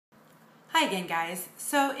Hi again, guys.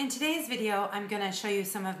 So in today's video I'm going to show you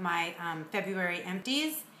some of my February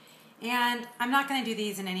empties, and I'm not going to do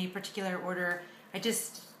these in any particular order. I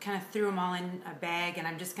just kind of threw them all in a bag and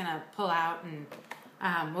I'm just going to pull out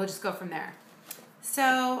and we'll just go from there.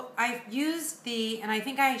 So I've used and I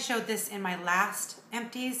think I showed this in my last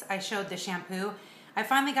empties, I showed the shampoo. I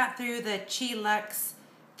finally got through the Chi Luxe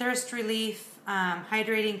Thirst Relief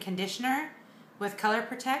Hydrating Conditioner with Color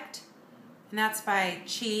Protect, and that's by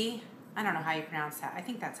Chi. I don't know how you pronounce that. I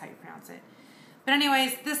think that's how you pronounce it. But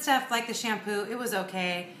anyways, this stuff, like the shampoo, it was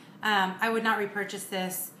okay. I would not repurchase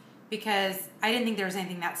this because I didn't think there was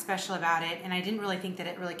anything that special about it, and I didn't really think that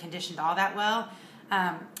it really conditioned all that well.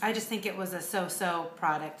 I just think it was a so-so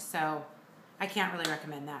product, so I can't really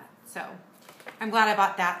recommend that. So I'm glad I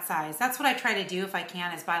bought that size. That's what I try to do if I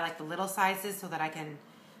can, is buy like the little sizes so that I can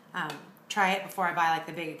try it before I buy like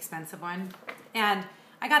the big expensive one. And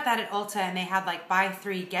I got that at Ulta, and they had like buy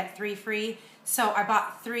 3 get 3 free. So I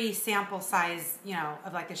bought 3 sample size,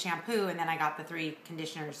 of like the shampoo, and then I got the 3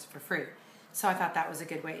 conditioners for free. So I thought that was a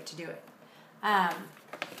good way to do it.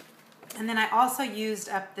 And then I also used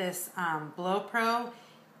up this Blow Pro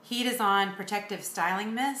Heat is On Protective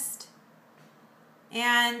Styling Mist.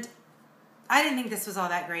 And I didn't think this was all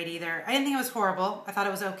that great either. I didn't think it was horrible. I thought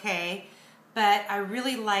it was okay. But I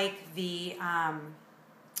really like the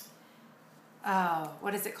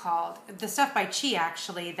what is it called? The stuff by Chi,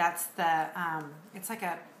 actually. That's the, it's like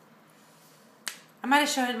a, I might have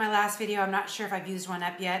shown it in my last video. I'm not sure if I've used one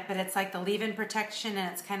up yet, but it's like the leave-in protection,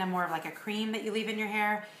 and it's kind of more of like a cream that you leave in your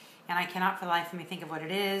hair, and I cannot for the life of me think of what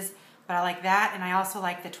it is, but I like that, and I also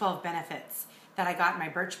like the 12 Benefits that I got in my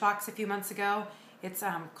Birchbox a few months ago. It's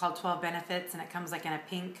called 12 Benefits, and it comes like in a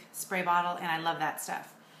pink spray bottle, and I love that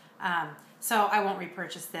stuff. So I won't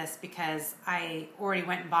repurchase this because I already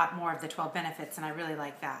went and bought more of the 12 Benefits, and I really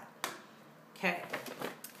like that. Okay.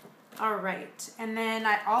 All right. And then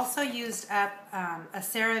I also used up a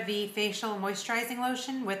CeraVe Facial Moisturizing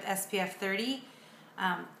Lotion with SPF 30.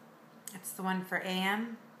 It's the one for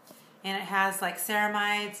AM. And it has like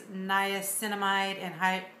ceramides, niacinamide, and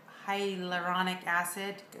hyaluronic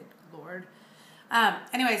acid. Good Lord.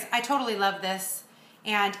 Anyways, I totally love this.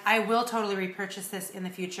 And I will totally repurchase this in the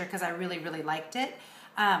future because I really, really liked it.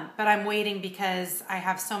 But I'm waiting because I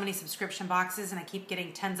have so many subscription boxes and I keep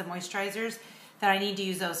getting tons of moisturizers that I need to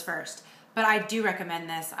use those first. But I do recommend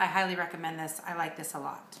this. I highly recommend this. I like this a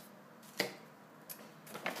lot.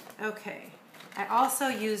 Okay. I also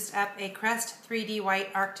used up a Crest 3D White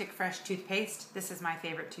Arctic Fresh toothpaste. This is my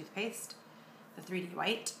favorite toothpaste, the 3D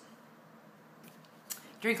White.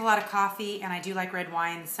 Drink a lot of coffee, and I do like red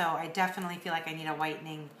wine, so I definitely feel like I need a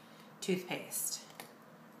whitening toothpaste.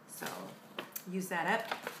 So use that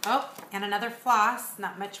up. Oh, and another floss.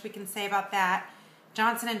 Not much we can say about that.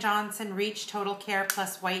 Johnson & Johnson Reach Total Care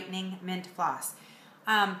Plus Whitening Mint Floss.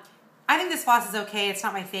 I think this floss is okay. It's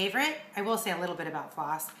not my favorite. I will say a little bit about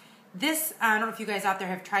floss. This, I don't know if you guys out there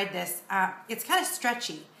have tried this. It's kind of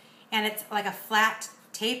stretchy, and it's like a flat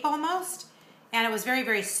tape almost, and it was very,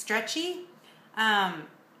 very stretchy.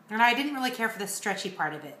 And I didn't really care for the stretchy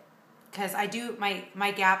part of it because I do,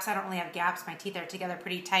 my gaps, I don't really have gaps. My teeth are together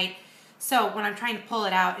pretty tight. So when I'm trying to pull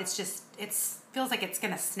it out, it feels like it's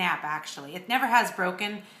going to snap, actually. It never has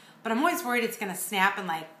broken, but I'm always worried it's going to snap and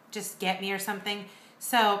like just get me or something.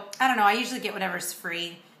 So I don't know. I usually get whatever's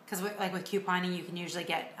free because like with couponing, you can usually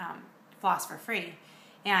get floss for free.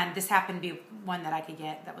 And this happened to be one that I could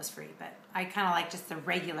get that was free, but I kind of like just the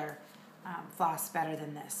regular floss better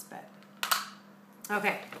than this, but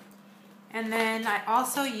okay. And then I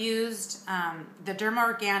also used the Derma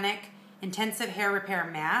Organic Intensive Hair Repair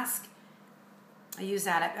Mask. I used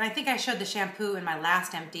that up, and I think I showed the shampoo in my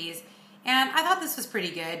last empties, and I thought this was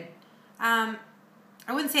pretty good. I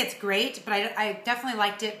wouldn't say it's great, but I definitely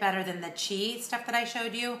liked it better than the Chi stuff that I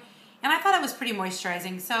showed you, and I thought it was pretty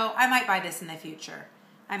moisturizing, so I might buy this in the future.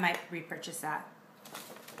 I might repurchase that.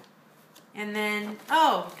 And then,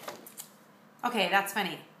 oh, okay, that's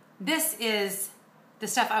funny. This is the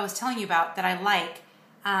stuff I was telling you about that I like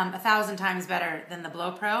 1,000 times better than the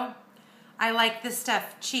Blow Pro. I like this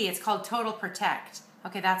stuff, Chi. It's called Total Protect.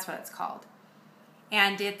 Okay, that's what it's called.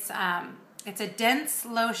 And it's a dense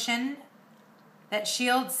lotion that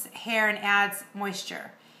shields hair and adds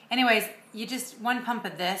moisture. Anyways, you just one pump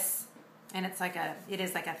of this, and it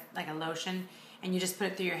is like a lotion, and you just put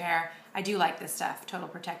it through your hair. I do like this stuff, Total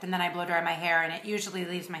Protect, and then I blow dry my hair, and it usually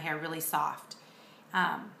leaves my hair really soft,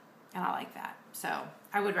 and I like that. So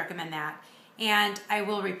I would recommend that, and I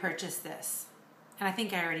will repurchase this. And I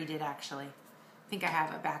think I already did, actually. I think I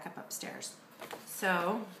have a backup upstairs.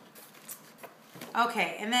 So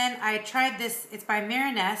Okay, and then I tried this. It's by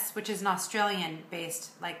Marinesse, which is an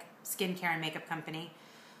Australian-based like skincare and makeup company,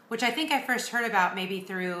 which I think I first heard about maybe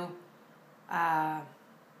through, I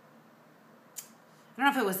don't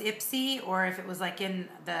know if it was Ipsy or if it was like in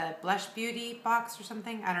the Blush Beauty box or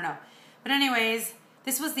something. I don't know. But anyways,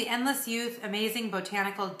 this was the Endless Youth Amazing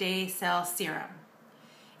Botanical Day Cell Serum.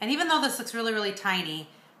 And even though this looks really, really tiny,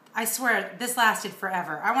 I swear this lasted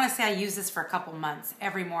forever. I want to say I used this for a couple months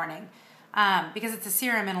every morning because it's a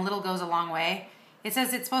serum and a little goes a long way. It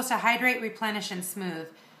says it's supposed to hydrate, replenish, and smooth.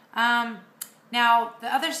 Now,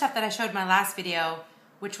 the other stuff that I showed in my last video,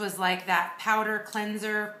 which was like that powder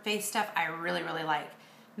cleanser face stuff, I really, really like.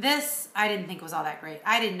 This, I didn't think was all that great.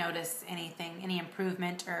 I didn't notice anything, any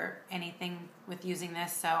improvement or anything with using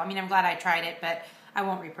this. So, I mean, I'm glad I tried it, but I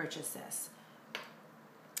won't repurchase this.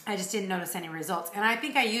 I just didn't notice any results. And I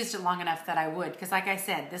think I used it long enough that I would, because like I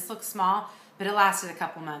said, this looks small, but it lasted a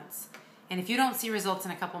couple months. And if you don't see results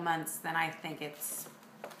in a couple months, then I think it's,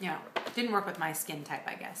 you know, didn't work with my skin type,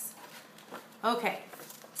 I guess. Okay.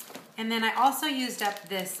 And then I also used up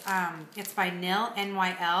this, it's by Nyl,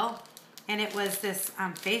 N-Y-L, and it was this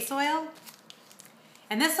face oil.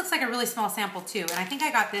 And this looks like a really small sample too. And I think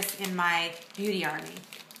I got this in my Beauty Army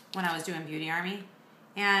when I was doing Beauty Army.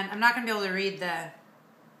 And I'm not going to be able to read the,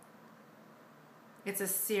 it's a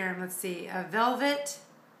serum, let's see, a Velvet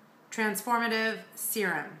Transformative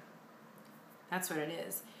Serum. That's what it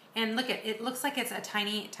is. And look at it, looks like it's a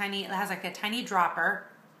tiny, it has like a tiny dropper,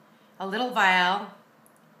 a little vial,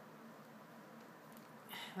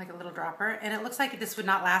 like a little dropper, and it looks like this would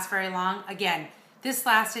not last very long. Again, this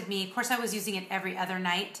lasted me, of course I was using it every other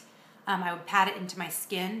night. I would pat it into my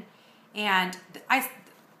skin, and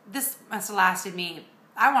this must have lasted me,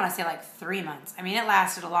 I want to say like 3 months. I mean, it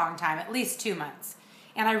lasted a long time, at least 2 months,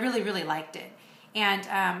 and I really, really liked it. And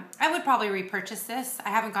I would probably repurchase this. I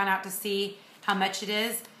haven't gone out to see how much it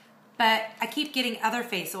is, but I keep getting other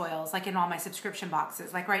face oils, like in all my subscription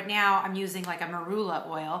boxes. Like right now, I'm using like a marula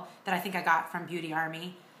oil that I think I got from Beauty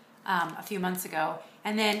Army a few months ago.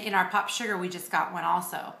 And then in our Pop Sugar, we just got one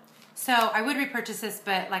also. So I would repurchase this,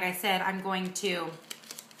 but like I said, I'm going to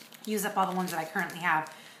use up all the ones that I currently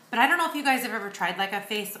have. But I don't know if you guys have ever tried like a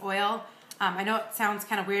face oil. I know it sounds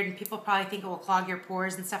kind of weird and people probably think it will clog your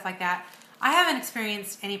pores and stuff like that. I haven't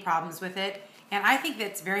experienced any problems with it. And I think that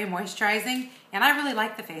it's very moisturizing, and I really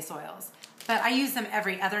like the face oils. But I use them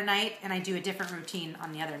every other night, and I do a different routine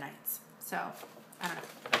on the other nights. So, I don't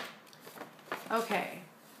know. Okay,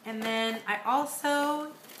 and then I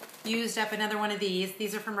also used up another one of these.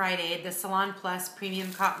 These are from Rite Aid, the Salon Plus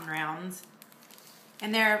Premium Cotton Rounds.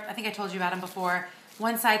 And they're, I think I told you about them before.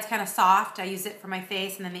 One side's kind of soft. I use it for my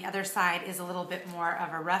face, and then the other side is a little bit more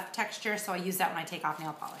of a rough texture, so I use that when I take off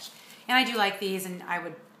nail polish. And I do like these, and I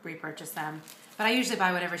would repurchase them. But I usually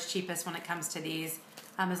buy whatever's cheapest when it comes to these,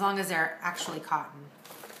 as long as they're actually cotton.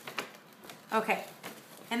 Okay,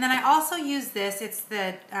 and then I also use this. It's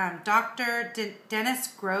the Dr. Dennis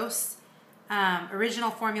Gross Original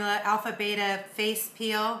Formula Alpha Beta Face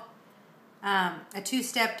Peel, a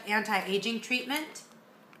 2-step anti-aging treatment.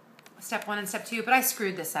 Step 1 and step 2, but I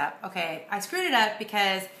screwed this up. Okay, I screwed it up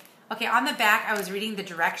because, okay, on the back I was reading the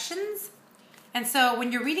directions. And so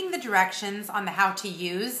when you're reading the directions on the how to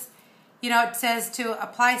use, you know, it says to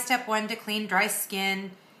apply step 1 to clean dry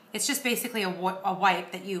skin. It's just basically a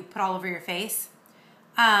wipe that you put all over your face.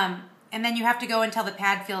 And then you have to go until the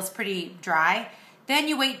pad feels pretty dry. Then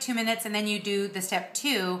you wait 2 minutes and then you do the step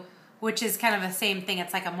 2, which is kind of the same thing.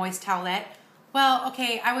 It's like a moist towelette. Well,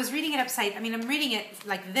 okay, I was reading it upside. I mean, I'm reading it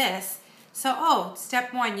like this. So, oh,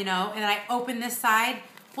 step 1, you know, and then I open this side.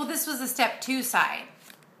 Well, this was the step 2 side.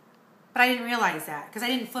 But I didn't realize that because I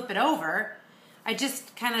didn't flip it over. I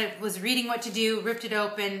just kind of was reading what to do, ripped it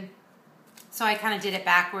open, so I kind of did it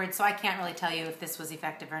backwards, so I can't really tell you if this was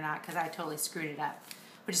effective or not because I totally screwed it up,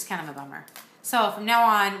 which is kind of a bummer. So from now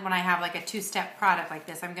on, when I have like a 2-step product like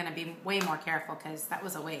this, I'm going to be way more careful because that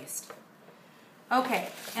was a waste. Okay,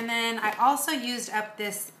 and then I also used up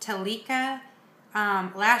this Talika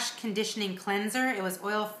Lash Conditioning Cleanser. It was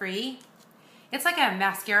oil-free. It's like a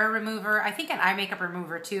mascara remover. I think an eye makeup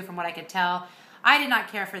remover too, from what I could tell. I did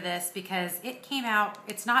not care for this because it came out,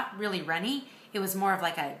 it's not really runny. It was more of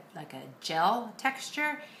like a gel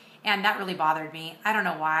texture, and that really bothered me. I don't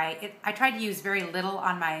know why. I tried to use very little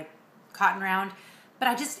on my cotton round,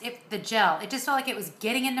 but the gel, it just felt like it was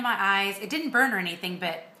getting into my eyes. It didn't burn or anything,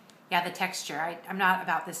 but yeah, the texture. I'm not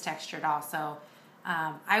about this texture at all, so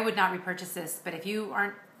I would not repurchase this. But if you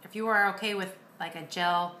are okay with like a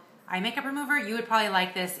gel eye makeup remover, you would probably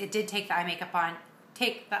like this. It did take the eye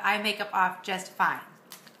makeup off just fine.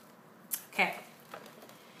 Okay.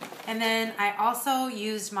 And then I also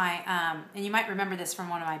used my, and you might remember this from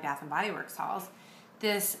one of my Bath & Body Works hauls,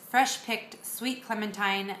 this fresh picked sweet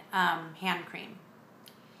clementine hand cream.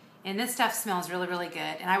 And this stuff smells really, really good.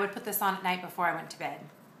 And I would put this on at night before I went to bed.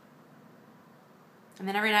 And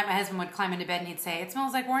then every night my husband would climb into bed and he'd say, it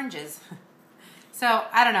smells like oranges. So,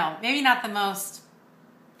 I don't know, maybe not the most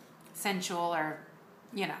sensual or,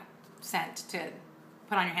 you know, scent to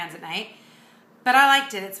put on your hands at night. But I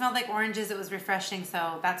liked it. It smelled like oranges. It was refreshing,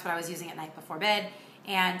 so that's what I was using at night before bed.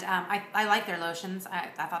 And I like their lotions. I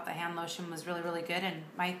thought the hand lotion was really, really good, and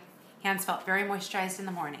my hands felt very moisturized in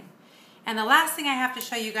the morning. And the last thing I have to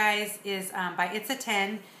show you guys is by It's a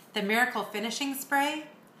 10, the Miracle Finishing Spray.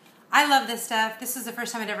 I love this stuff. This is the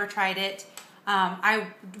first time I'd ever tried it. I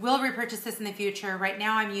will repurchase this in the future. Right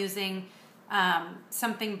now I'm using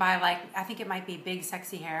something by, like, I think it might be Big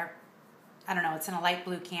Sexy Hair. I don't know. It's in a light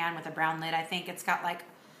blue can with a brown lid. I think it's got like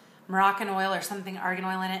Moroccan oil or something, argan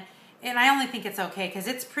oil in it. And I only think it's okay because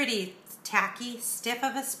it's pretty tacky, stiff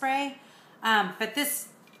of a spray. But this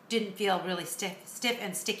didn't feel really stiff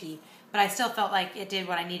and sticky. But I still felt like it did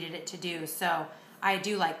what I needed it to do. So I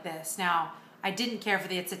do like this. Now, I didn't care for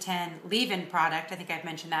the It's a 10 leave-in product. I think I've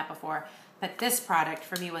mentioned that before. But this product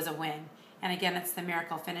for me was a win. And again, it's the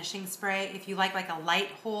Miracle Finishing Spray. If you like a light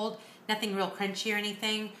hold, nothing real crunchy or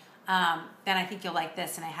anything, then I think you'll like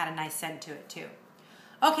this, and it had a nice scent to it too.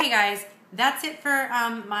 Okay guys, that's it for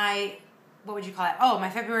my, what would you call it? Oh, my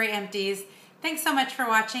February empties. Thanks so much for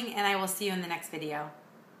watching, and I will see you in the next video.